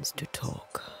friends to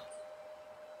talk.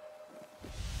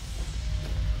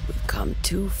 We've come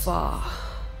too far,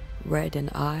 Red and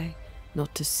I,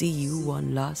 not to see you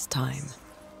one last time.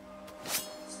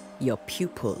 Your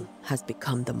pupil has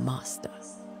become the master.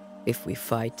 If we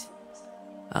fight,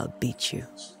 I'll beat you.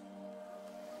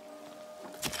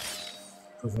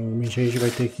 Provavelmente a gente vai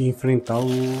ter que enfrentar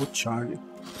o Charlie.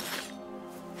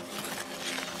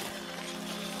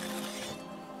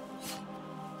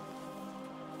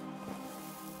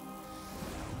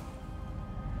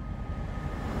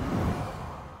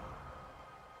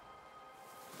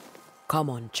 Come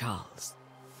on, Charles.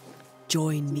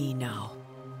 Join me now.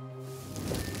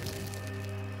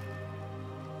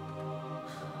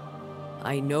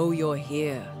 I know you're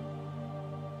here.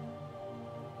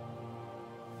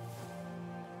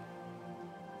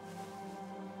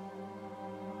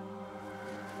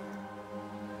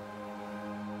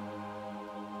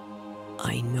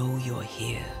 I know you're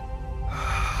here.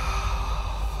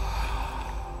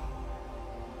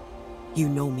 You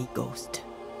know me, Ghost.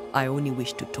 I only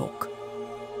wish to talk.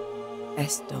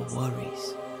 Esther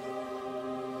worries.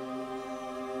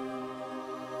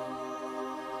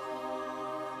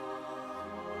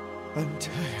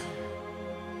 Antea.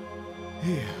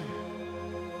 Here.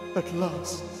 At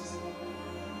last.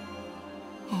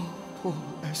 Oh, poor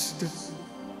Esther.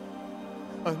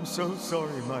 I'm so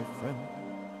sorry, my friend.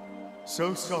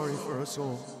 So sorry for us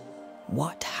all.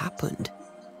 What happened?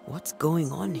 What's going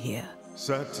on here?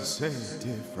 Sad to say,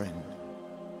 dear friend.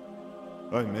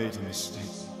 I made a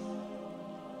mistake.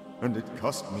 And it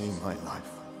cost me my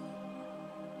life.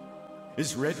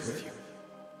 Is Red with you?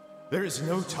 There is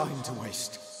no time to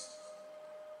waste.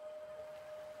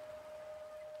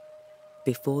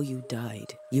 Before you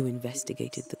died, you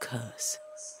investigated the curse.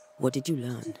 What did you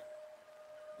learn?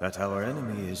 That our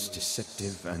enemy is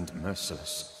deceptive and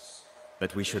merciless.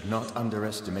 That we should not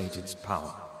underestimate its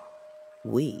power.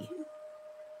 We?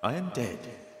 I am dead,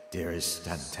 dearest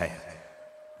Antea.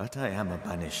 But I am a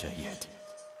Banisher yet.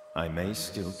 I may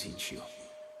still teach you.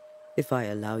 If I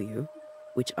allow you,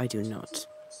 which I do not.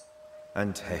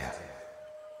 Antea,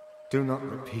 do not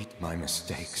repeat my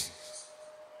mistakes.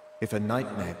 If a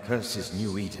nightmare curses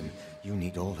New Eden, you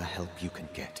need all the help you can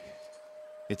get.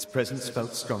 Its presence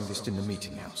felt strongest in the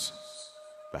meeting house.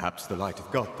 Perhaps the light of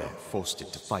God there forced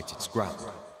it to fight its ground.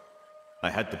 I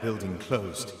had the building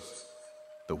closed.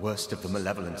 The worst of the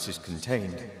malevolence is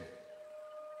contained,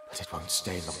 but it won't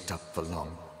stay locked up for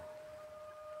long.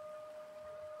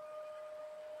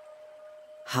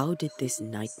 How did this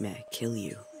nightmare kill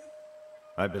you?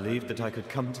 I believed that I could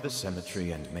come to the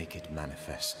cemetery and make it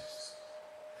manifest.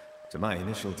 To my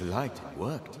initial delight, it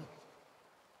worked.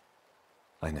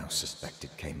 I now suspect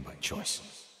it came by choice.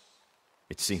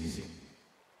 It seemed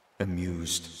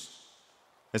amused,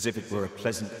 as if it were a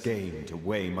pleasant game to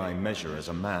weigh my measure as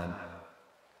a man.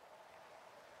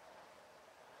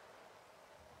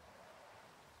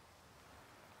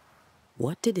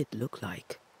 What did it look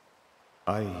like?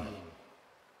 I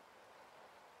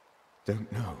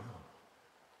don't know.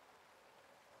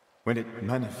 When it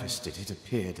manifested, it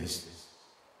appeared as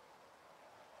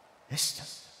Esther.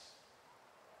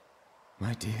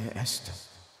 My dear Esther.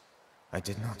 I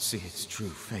did not see its true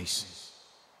face,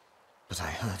 but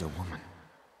I heard a woman.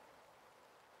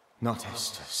 Not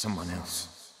Esther, someone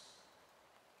else.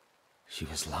 She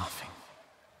was laughing.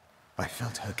 I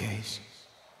felt her gaze.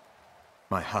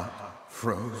 My heart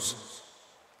froze.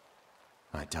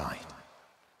 I died.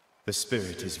 The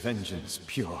spirit is vengeance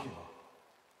pure.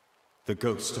 The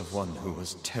ghost of one who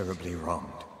was terribly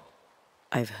wronged.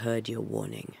 I've heard your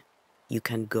warning. You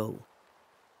can go.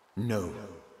 No,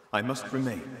 I must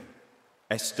remain.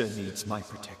 Esther needs my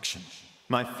protection.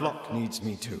 My flock needs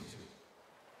me too.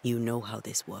 You know how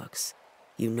this works.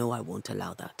 You know I won't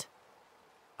allow that.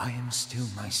 I am still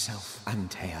myself,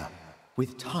 Antea.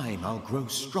 With time, I'll grow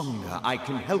stronger. I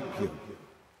can help you.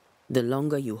 The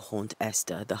longer you haunt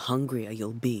Esther, the hungrier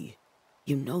you'll be.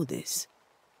 You know this.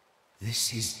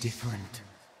 This is different.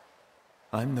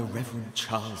 I'm the Reverend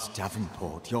Charles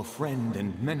Davenport, your friend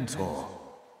and mentor.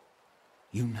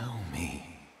 You know me.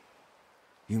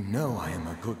 You know I am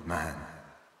a good man.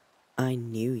 I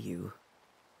knew you.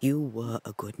 You were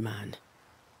a good man.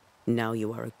 Now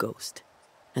you are a ghost,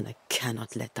 and I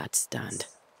cannot let that stand.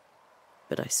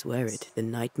 But I swear it, the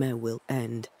nightmare will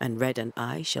end, and Red and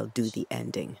I shall do the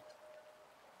ending.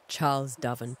 Charles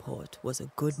Davenport was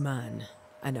a good man,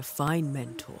 and a fine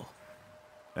mentor.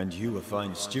 And you a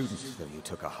fine student, though you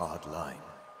took a hard line.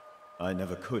 I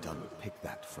never could unpick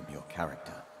that from your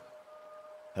character.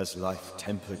 Has life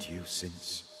tempered you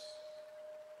since?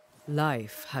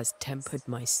 Life has tempered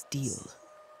my steel.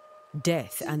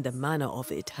 Death and the manner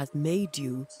of it has made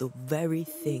you the very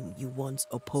thing you once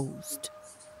opposed.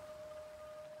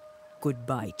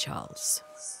 Goodbye, Charles.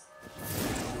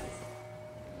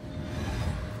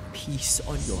 Peace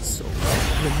on your soul.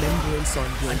 Remembrance on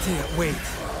your... Antea, wait.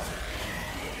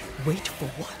 Wait for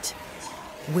what?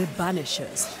 We're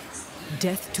banishers.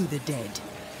 Death to the dead.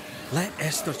 Let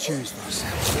Esther choose for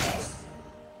herself.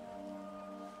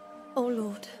 Oh,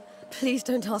 Lord. Please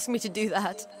don't ask me to do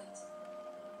that.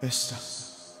 Esther,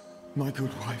 my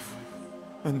good wife,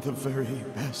 and the very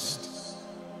best.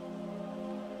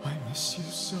 I miss you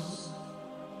so.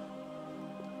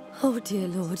 Oh, dear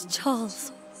Lord,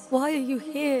 Charles, why are you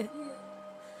here?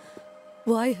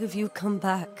 Why have you come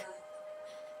back?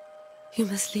 You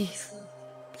must leave,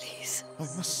 please. I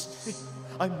must stay.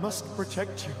 I must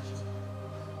protect you.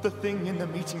 The thing in the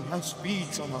meeting house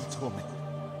feeds on our torment.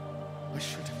 I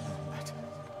should have known better.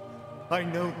 I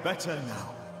know better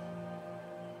now.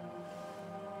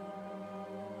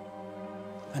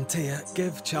 Antea,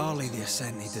 give Charlie the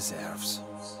ascent he deserves.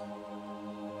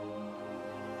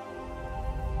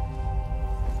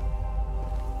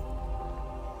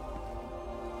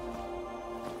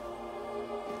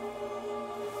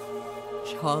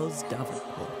 Charles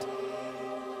Davenport,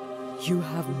 you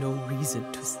have no reason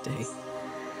to stay.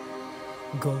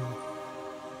 Go.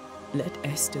 Let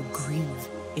Esther grieve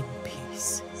in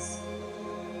peace.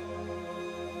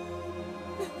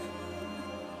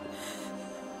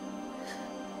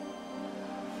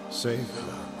 Save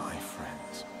her, my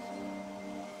friends.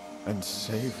 And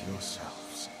save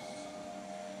yourselves.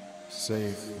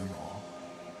 Save them all.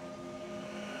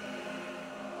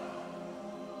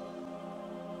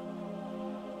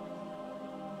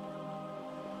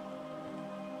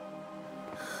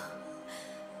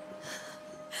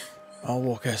 I'll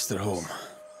walk Esther home.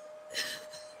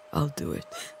 I'll do it.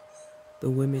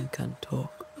 The women can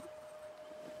talk.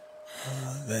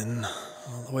 Then,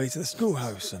 all the way to the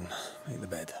schoolhouse and make the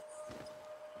bed.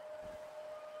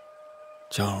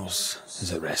 Charles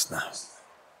is at rest now.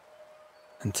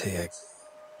 Antea,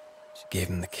 she gave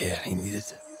him the care he needed.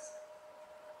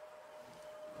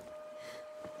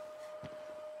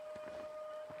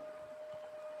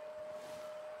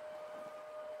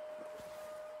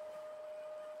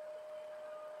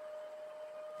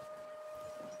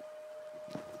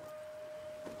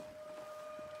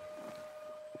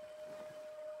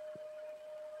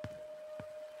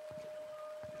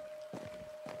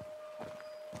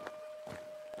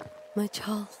 My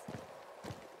Charles.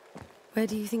 Where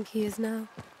do you think he is now?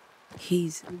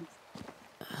 He's...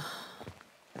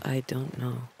 I don't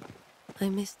know. I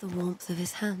miss the warmth of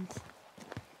his hands.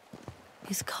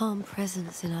 His calm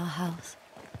presence in our house.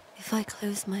 If I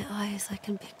close my eyes, I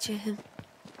can picture him.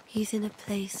 He's in a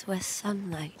place where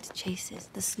sunlight chases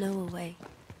the snow away.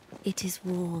 It is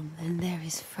warm and there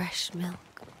is fresh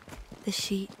milk. The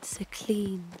sheets are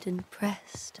cleaned and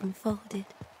pressed and folded.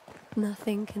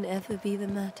 Nothing can ever be the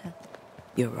matter.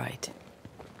 You're right.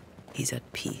 He's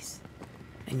at peace,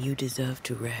 and you deserve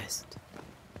to rest.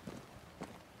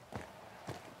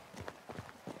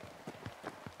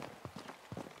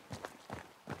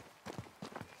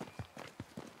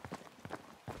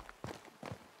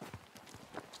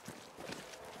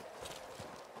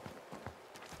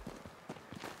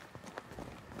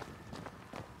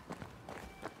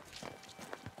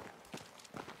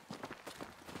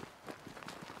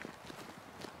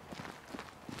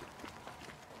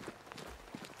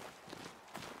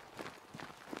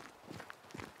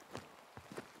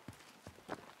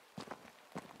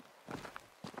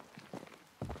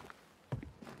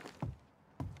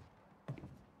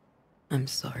 I'm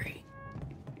sorry.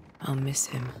 I'll miss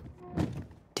him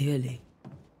dearly.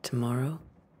 Tomorrow,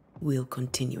 we'll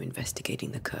continue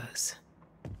investigating the curse.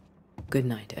 Good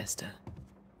night, Esther.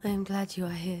 I am glad you are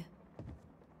here.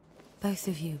 Both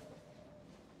of you.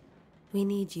 We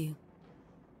need you.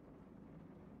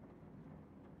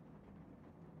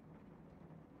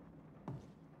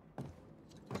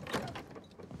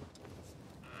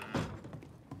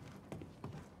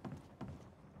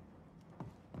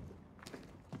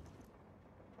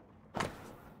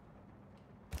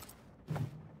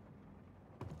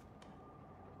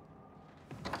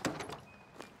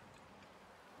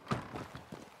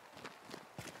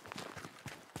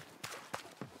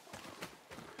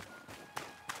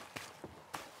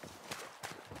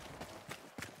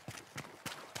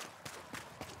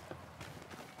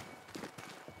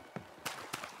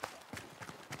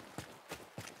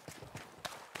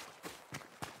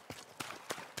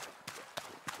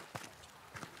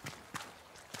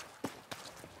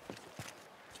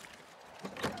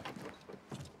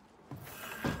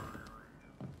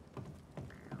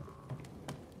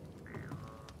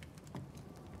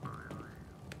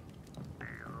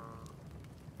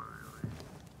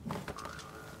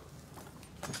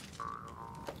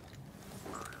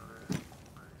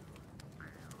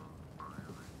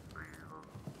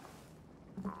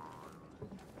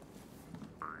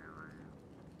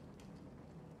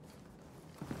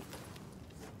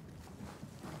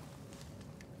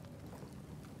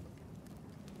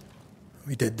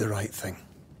 We did the right thing.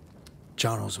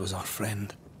 Charles was our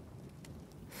friend.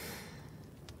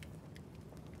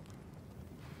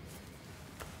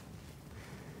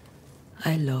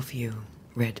 I love you,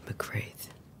 Red McWraith.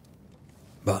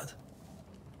 But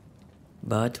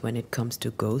when it comes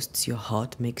to ghosts, your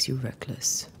heart makes you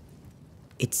reckless.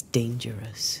 It's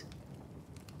dangerous.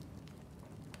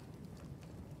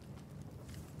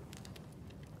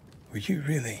 Were you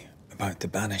really about to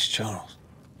banish Charles?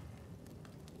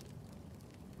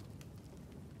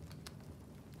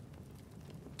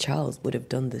 Charles would have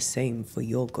done the same for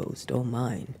your ghost or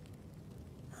mine.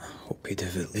 I hope he'd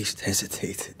have at least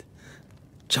hesitated.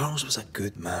 Charles was a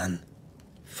good man,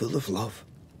 full of love.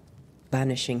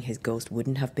 Banishing his ghost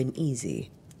wouldn't have been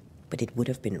easy, but it would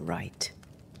have been right.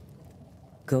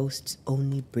 Ghosts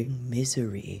only bring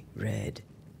misery, Red.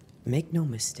 Make no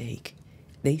mistake,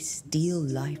 they steal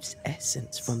life's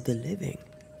essence from the living.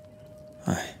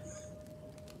 Aye.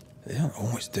 They don't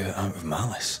always do it out of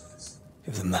malice.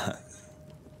 Give them that.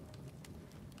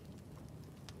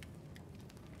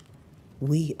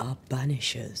 We are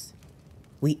banishers.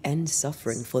 We end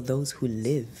suffering for those who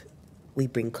live. We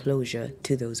bring closure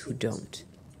to those who don't.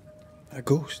 A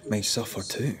ghost may suffer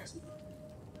too.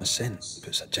 A sin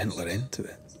puts a gentler end to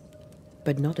it.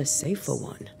 But not a safer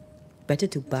one. Better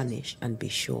to banish and be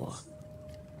sure.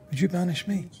 Would you banish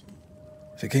me?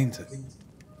 If it came to it?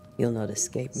 You'll not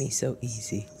escape me so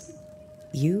easy.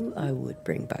 You I would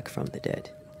bring back from the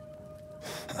dead.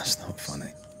 That's not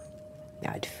funny.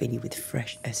 I'd fill you with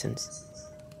fresh essence.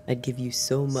 I'd give you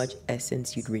so much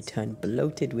essence you'd return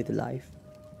bloated with life.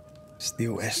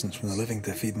 Steal essence from the living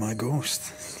to feed my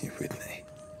ghost. You wouldn't, eh?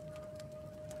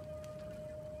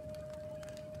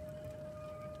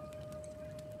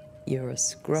 You're a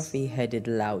scruffy-headed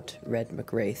lout, Red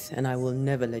McWraith, and I will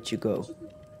never let you go.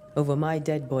 Over my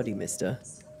dead body, mister.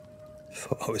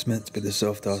 Thought I was meant to be the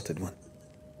soft-hearted one.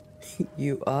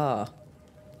 You are. Do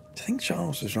you think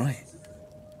Charles was right?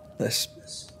 This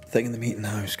thing in the meeting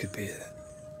house could be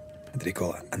what did he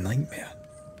call it? A nightmare?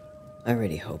 I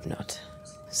really hope not.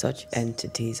 Such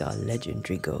entities are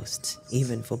legendary ghosts,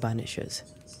 even for banishers.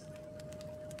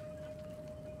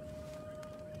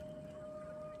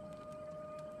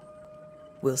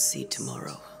 We'll see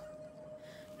tomorrow.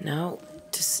 Now,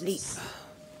 to sleep.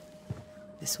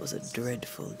 This was a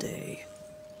dreadful day.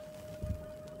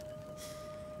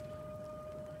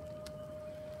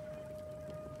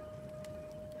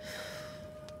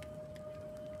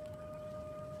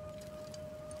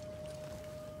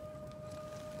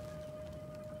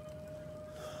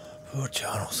 Poor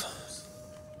Charles.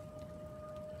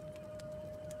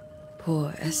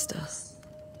 Poor Esther.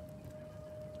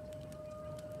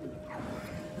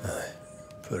 Aye,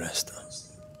 poor Esther.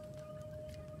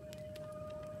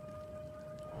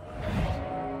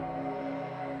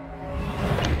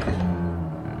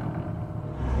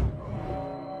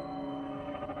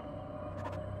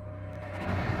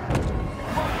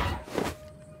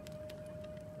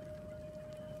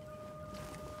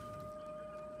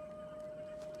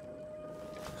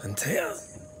 And Tia,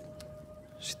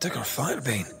 she took her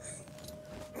firebane.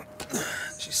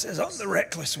 She says I'm the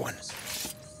reckless one.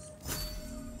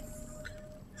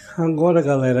 Agora,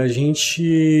 galera, a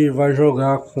gente vai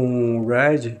jogar com o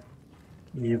Red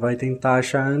e vai tentar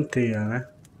achar a Antea, né?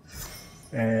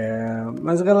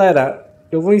 Mas, galera,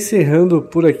 eu vou encerrando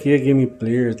por aqui a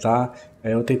gameplay, tá?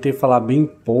 Eu tentei falar bem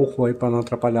pouco aí para não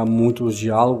atrapalhar muito os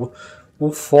diálogos.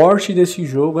 O forte desse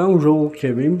jogo é um jogo que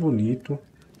é bem bonito.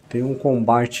 Tem um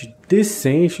combate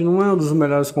decente, não é um dos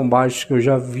melhores combates que eu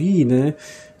já vi, né?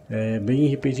 É bem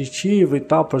repetitivo e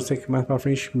tal, pode ser que mais pra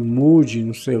frente mude,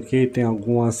 não sei o que, tem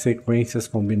algumas sequências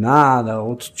combinadas,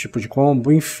 outro tipo de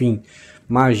combo, enfim.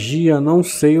 Magia, não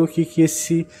sei o que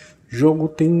esse jogo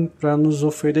tem para nos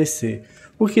oferecer.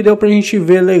 O que deu pra gente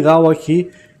ver legal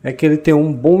aqui é que ele tem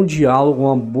um bom diálogo,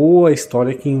 uma boa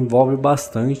história que envolve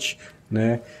bastante,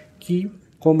 né? Que,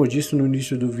 como eu disse no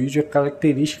início do vídeo, é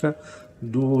característica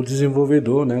do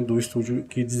desenvolvedor, né, do estúdio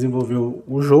que desenvolveu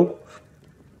o jogo.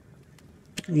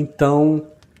 Então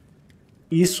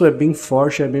isso é bem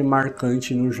forte, é bem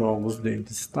marcante nos jogos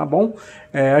deles, tá bom?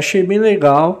 Achei bem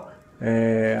legal,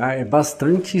 é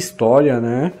bastante história,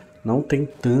 né? Não tem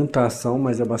tanta ação,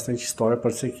 mas é bastante história.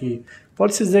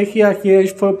 Pode-se dizer que aqui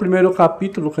foi o primeiro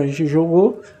capítulo que a gente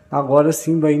jogou. Agora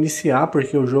sim vai iniciar,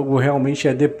 porque o jogo realmente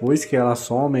é depois que ela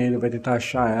some, ele vai tentar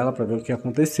achar ela para ver o que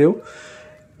aconteceu.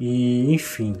 E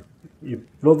enfim, e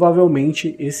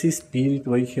provavelmente esse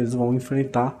espírito aí que eles vão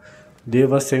enfrentar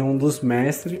deva ser um dos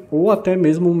mestres, ou até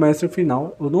mesmo um mestre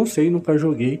final. Eu não sei, nunca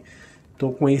joguei,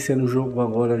 estou conhecendo o jogo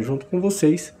agora junto com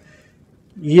vocês.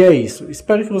 E é isso.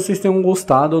 Espero que vocês tenham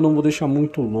gostado. Eu não vou deixar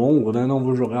muito longo, né? Não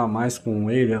vou jogar mais com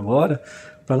ele agora,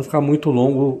 para não ficar muito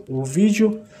longo o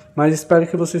vídeo. Mas espero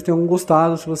que vocês tenham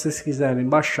gostado. Se vocês quiserem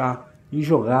baixar e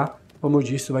jogar, como eu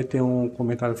disse, vai ter um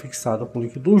comentário fixado com o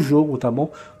link do jogo, tá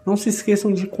bom? Não se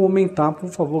esqueçam de comentar, por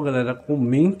favor, galera.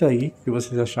 Comenta aí o que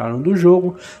vocês acharam do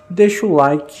jogo. Deixa o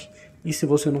like. E se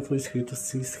você não for inscrito,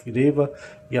 se inscreva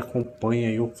e acompanhe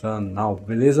aí o canal,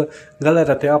 beleza?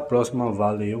 Galera, até a próxima.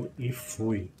 Valeu e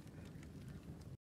fui.